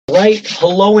Right,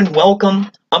 hello and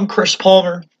welcome. I'm Chris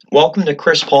Palmer. Welcome to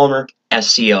Chris Palmer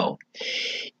SEO.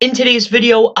 In today's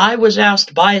video, I was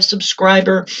asked by a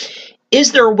subscriber,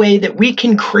 is there a way that we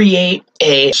can create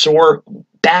a Azure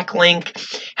backlink?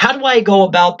 How do I go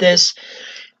about this?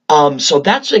 So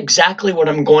that's exactly what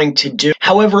I'm going to do.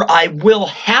 However, I will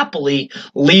happily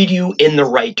lead you in the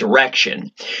right direction.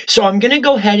 So I'm going to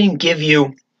go ahead and give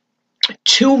you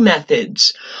two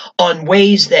methods on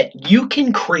ways that you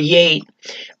can create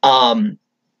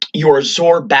your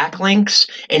Azure backlinks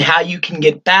and how you can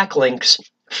get backlinks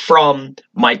from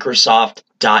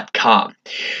Microsoft.com.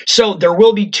 So there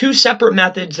will be two separate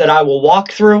methods that I will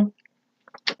walk through.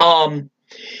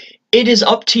 It is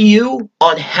up to you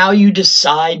on how you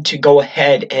decide to go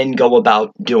ahead and go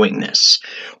about doing this.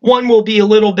 One will be a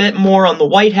little bit more on the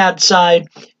white hat side.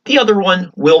 The other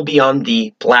one will be on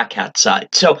the black hat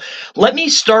side. So let me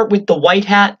start with the white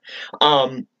hat.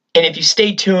 And if you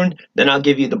stay tuned, then I'll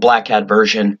give you the black hat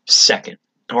version second.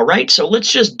 All right, so let's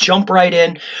just jump right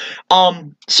in.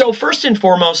 So first and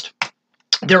foremost,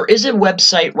 there is a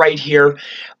website right here,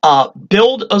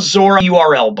 Build Azure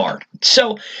URL bar.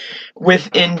 So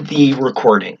within the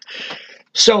recording.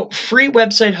 So free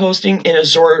website hosting in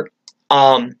Azure.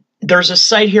 There's a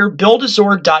site here,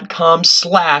 buildazure.com/.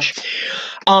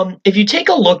 If you take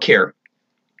a look here,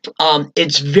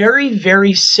 it's very,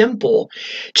 very simple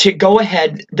to go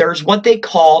ahead. There's what they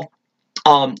call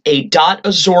a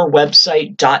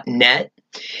 .azurewebsite.net.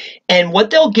 And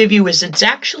what they'll give you is it's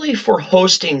actually for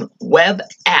hosting web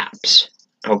apps,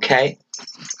 okay?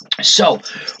 So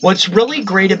what's really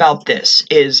great about this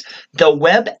is the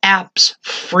web apps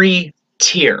free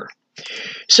tier.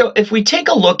 So if we take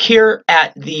a look here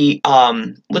at the,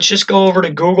 let's just go over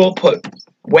to Google, put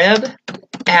web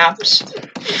apps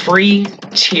free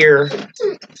tier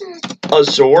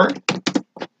Azure.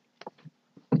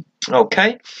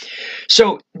 Okay,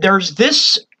 so there's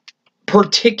this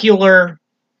particular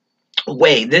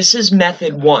way. This is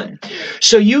method one.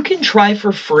 So you can try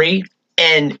for free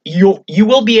and you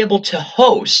will be able to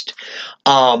host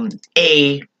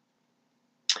a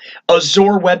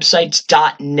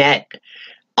azurewebsites.net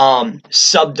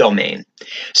subdomain.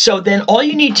 So then all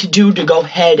you need to do to go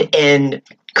ahead and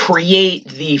create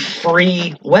the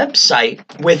free website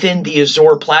within the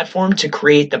Azure platform to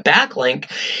create the backlink,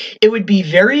 it would be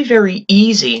very, very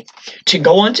easy to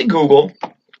go onto Google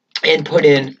and put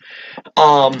in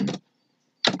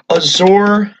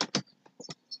Azure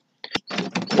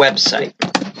website,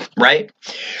 right?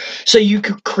 So you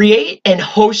could create and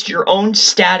host your own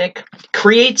static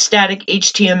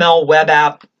HTML web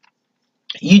app.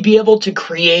 You'd be able to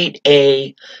create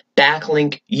a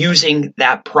backlink using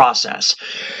that process.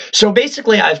 So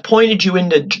basically, I've pointed you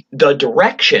into the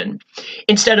direction.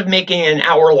 Instead of making an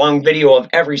hour-long video of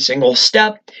every single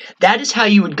step, that is how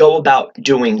you would go about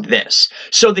doing this.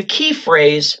 So the key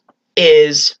phrase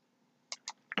is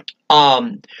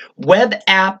web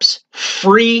apps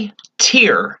free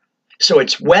tier. So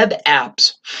it's web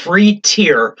apps free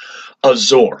tier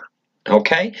Azure.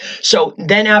 Okay, so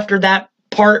then after that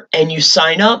part and you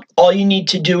sign up, all you need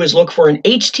to do is look for an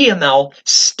HTML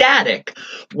static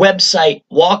website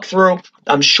walkthrough.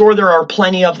 I'm sure there are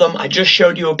plenty of them. I just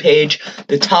showed you a page.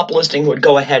 The top listing would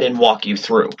go ahead and walk you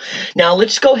through. Now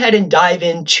let's go ahead and dive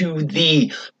into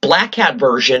the black hat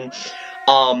version.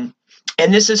 And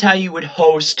this is how you would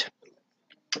host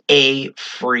a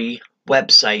free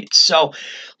website. So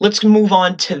let's move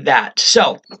on to that.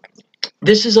 So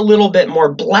this is a little bit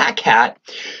more black hat.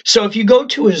 So if you go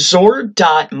to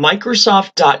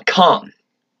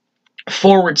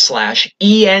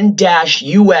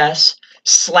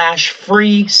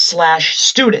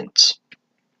azure.microsoft.com/en-us/free/students.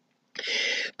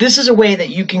 This is a way that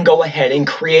you can go ahead and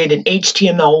create an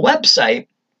HTML website.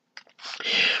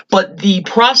 But the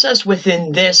process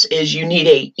within this is you need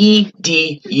a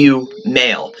EDU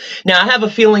mail. Now, I have a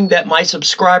feeling that my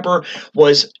subscriber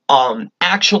was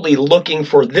actually looking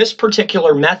for this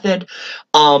particular method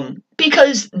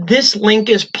because this link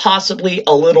is possibly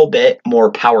a little bit more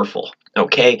powerful,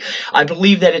 okay? I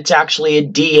believe that it's actually a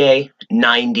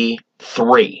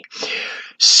DA93.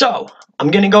 So I'm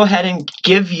going to go ahead and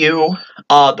give you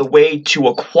the way to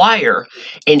acquire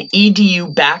an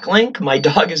EDU backlink. My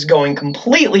dog is going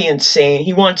completely insane.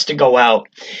 He wants to go out.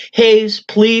 Hayes,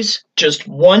 please, just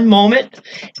one moment,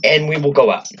 and we will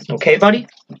go out. Okay, buddy?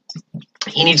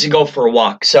 He needs to go for a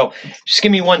walk, so just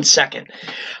give me 1 second.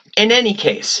 In any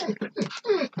case,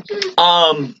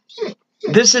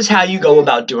 this is how you go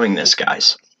about doing this,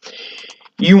 guys.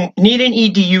 You need an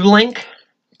EDU link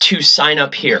to sign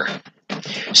up here.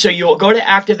 So you'll go to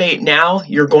Activate Now.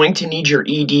 You're going to need your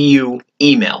EDU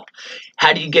email.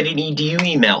 How do you get an EDU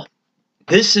email?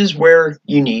 this is where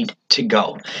you need to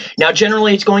go. Now,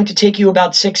 generally, it's going to take you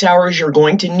about 6 hours. You're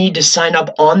going to need to sign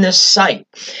up on this site.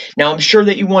 Now, I'm sure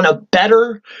that you want to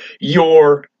better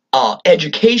your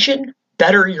education,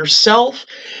 better yourself.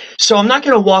 So I'm not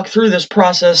going to walk through this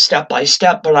process step by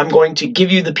step, but I'm going to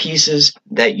give you the pieces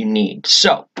that you need.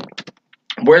 So,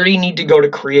 where do you need to go to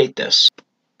create this?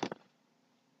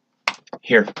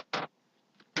 Here.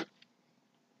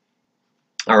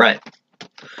 All right.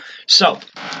 So,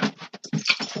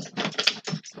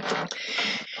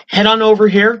 head on over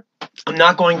here. I'm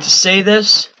not going to say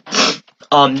this.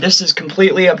 This is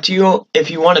completely up to you. If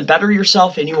you want to better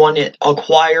yourself and you want to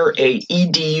acquire a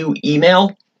EDU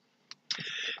email,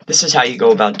 this is how you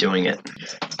go about doing it.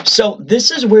 So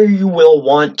this is where you will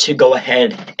want to go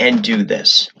ahead and do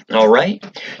this. All right.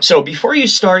 So before you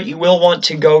start, you will want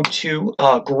to go to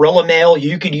Gorilla Mail.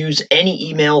 You could use any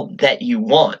email that you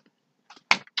want.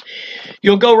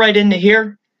 You'll go right into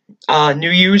here, new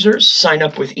users, sign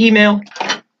up with email.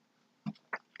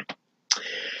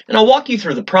 And I'll walk you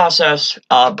through the process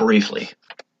briefly.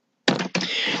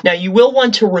 Now, you will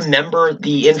want to remember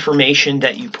the information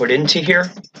that you put into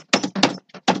here,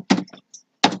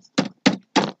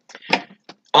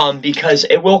 because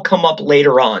it will come up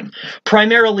later on.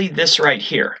 Primarily this right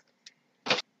here.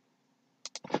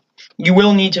 You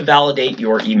will need to validate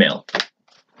your email.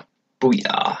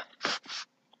 Booyah.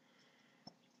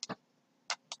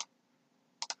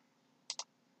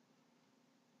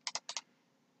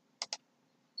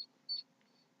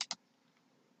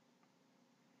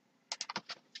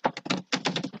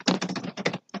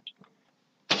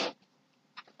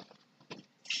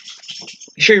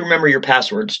 Be sure you remember your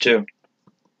passwords too.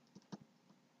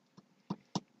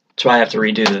 That's why I have to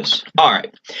redo this.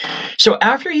 Alright, so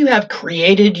after you have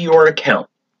created your account,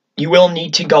 you will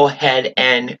need to go ahead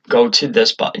and go to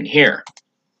this button here.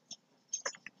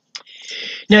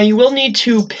 Now you will need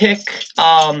to pick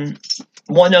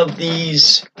one of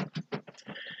these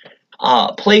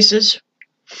places.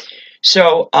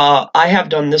 So I have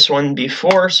done this one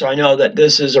before, so I know that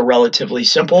this is a relatively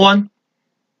simple one.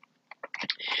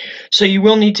 So you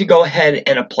will need to go ahead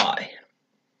and apply.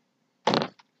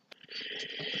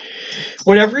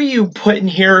 Whatever you put in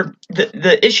here,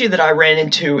 the issue that I ran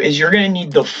into is you're going to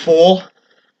need the full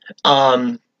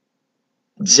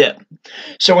zip.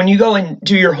 So when you go and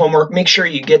do your homework, make sure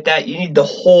you get that. You need the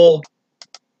whole.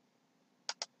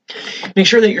 Make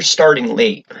sure that you're starting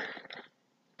late.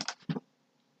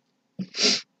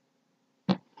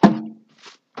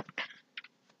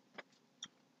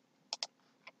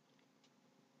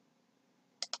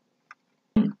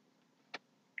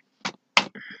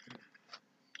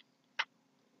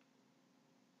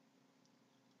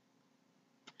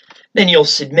 Then you'll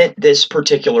submit this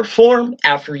particular form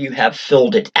after you have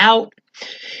filled it out.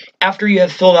 After you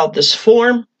have filled out this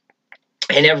form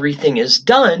and everything is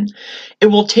done, it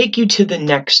will take you to the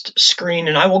next screen,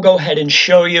 and I will go ahead and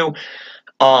show you.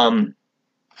 Copy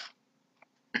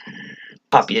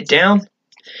it down.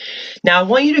 Now I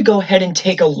want you to go ahead and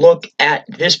take a look at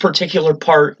this particular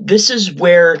part. This is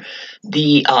where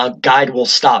the guide will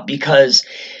stop, because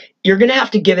you're going to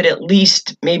have to give it at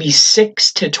least maybe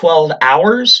 6 to 12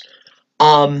 hours.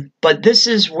 But this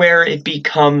is where it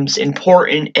becomes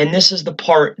important, and this is the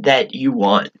part that you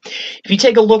want. If you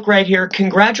take a look right here,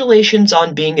 congratulations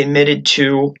on being admitted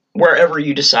to wherever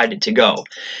you decided to go.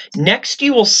 Next,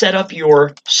 you will set up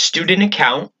your student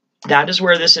account. That is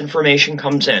where this information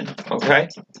comes in, okay?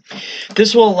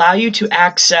 This will allow you to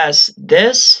access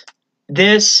this,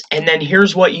 and then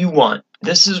here's what you want.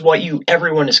 This is what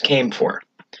everyone has came for.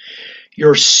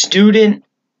 Your student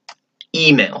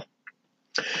email.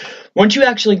 Once you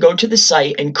actually go to the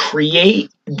site and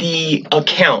create the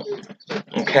account,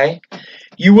 okay,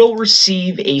 you will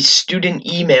receive a student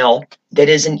email that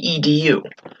is an EDU.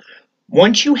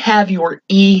 Once you have your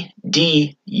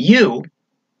EDU,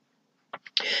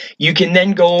 you can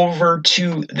then go over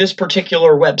to this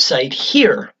particular website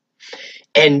here,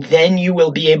 and then you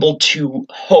will be able to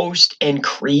host and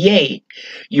create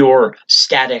your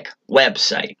static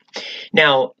website.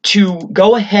 Now, to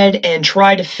go ahead and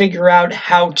try to figure out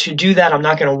how to do that, I'm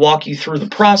not going to walk you through the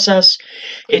process.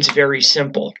 It's very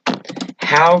simple.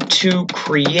 How to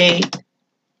create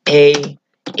a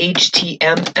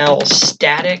HTML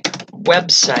static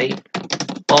website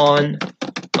on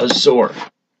Azure.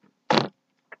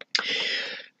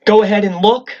 Go ahead and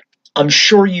look. I'm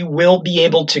sure you will be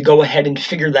able to go ahead and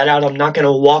figure that out. I'm not going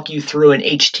to walk you through an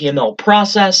HTML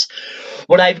process.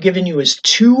 What I've given you is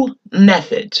two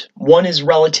methods. One is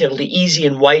relatively easy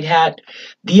in white hat.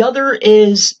 The other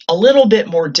is a little bit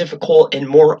more difficult and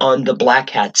more on the black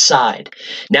hat side.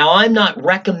 Now, I'm not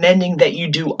recommending that you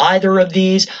do either of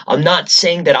these. I'm not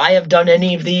saying that I have done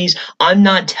any of these. I'm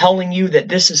not telling you that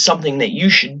this is something that you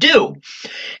should do.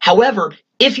 However,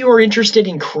 if you are interested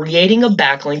in creating a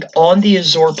backlink on the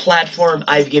Azure platform,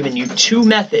 I've given you two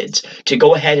methods to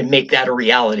go ahead and make that a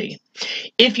reality.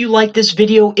 If you like this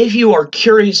video, if you are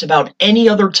curious about any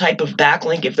other type of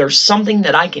backlink, if there's something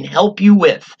that I can help you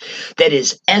with that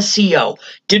is SEO,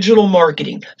 digital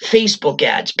marketing, Facebook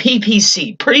ads,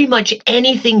 PPC, pretty much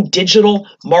anything digital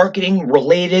marketing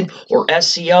related or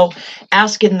SEO,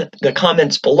 ask in the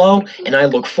comments below, and I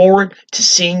look forward to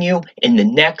seeing you in the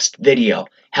next video.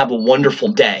 Have a wonderful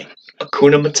day.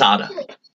 Hakuna Matata.